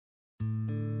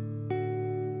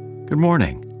Good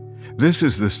morning. This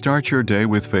is the Start Your Day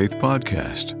with Faith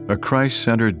podcast, a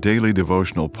Christ-centered daily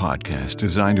devotional podcast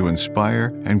designed to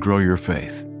inspire and grow your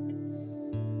faith.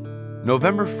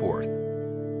 November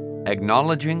 4th,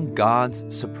 Acknowledging God's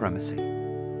Supremacy.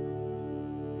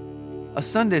 A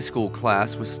Sunday school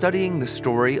class was studying the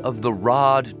story of the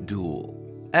rod duel,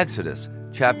 Exodus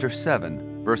chapter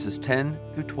 7, verses 10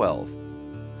 through 12.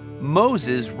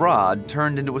 Moses' rod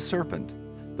turned into a serpent.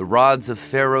 The rods of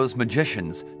Pharaoh's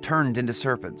magicians turned into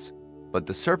serpents, but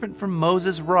the serpent from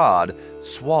Moses' rod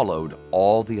swallowed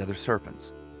all the other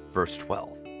serpents. Verse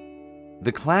 12.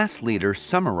 The class leader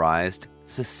summarized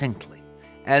succinctly.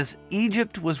 As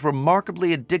Egypt was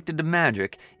remarkably addicted to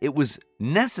magic, it was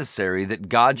necessary that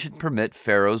God should permit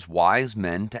Pharaoh's wise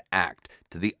men to act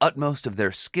to the utmost of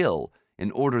their skill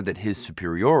in order that his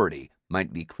superiority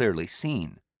might be clearly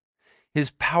seen.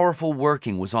 His powerful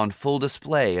working was on full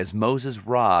display as Moses'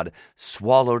 rod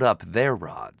swallowed up their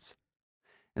rods.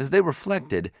 As they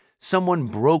reflected, someone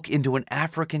broke into an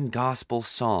African gospel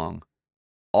song.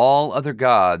 All other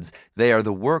gods, they are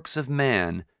the works of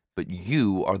man, but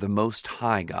you are the Most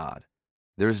High God.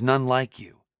 There is none like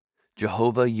you.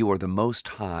 Jehovah, you are the Most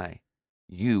High.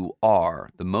 You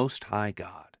are the Most High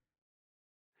God.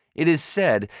 It is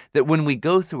said that when we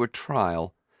go through a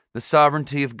trial, the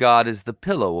sovereignty of God is the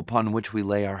pillow upon which we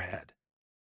lay our head.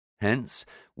 Hence,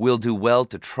 we'll do well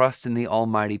to trust in the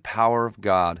almighty power of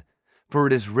God, for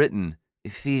it is written,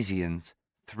 Ephesians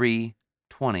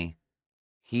 3:20,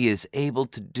 He is able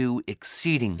to do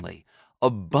exceedingly,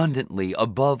 abundantly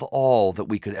above all that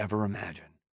we could ever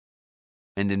imagine.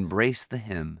 And embrace the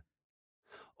hymn,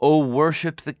 O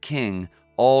worship the King,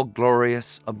 all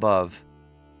glorious above.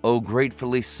 O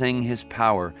gratefully sing His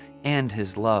power and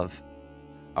His love.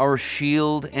 Our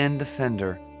shield and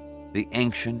defender, the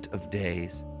Ancient of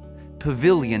Days,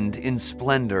 pavilioned in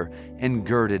splendor and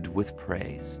girded with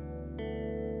praise.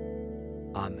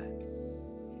 Amen.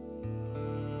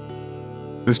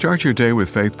 The Start Your Day with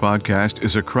Faith podcast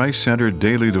is a Christ-centered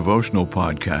daily devotional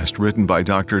podcast written by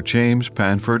Dr. James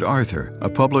Panford Arthur, a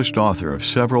published author of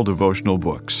several devotional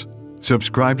books.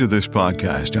 Subscribe to this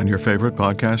podcast on your favorite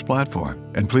podcast platform,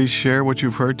 and please share what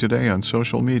you've heard today on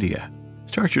social media.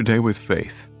 Start your day with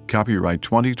faith. Copyright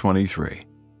 2023.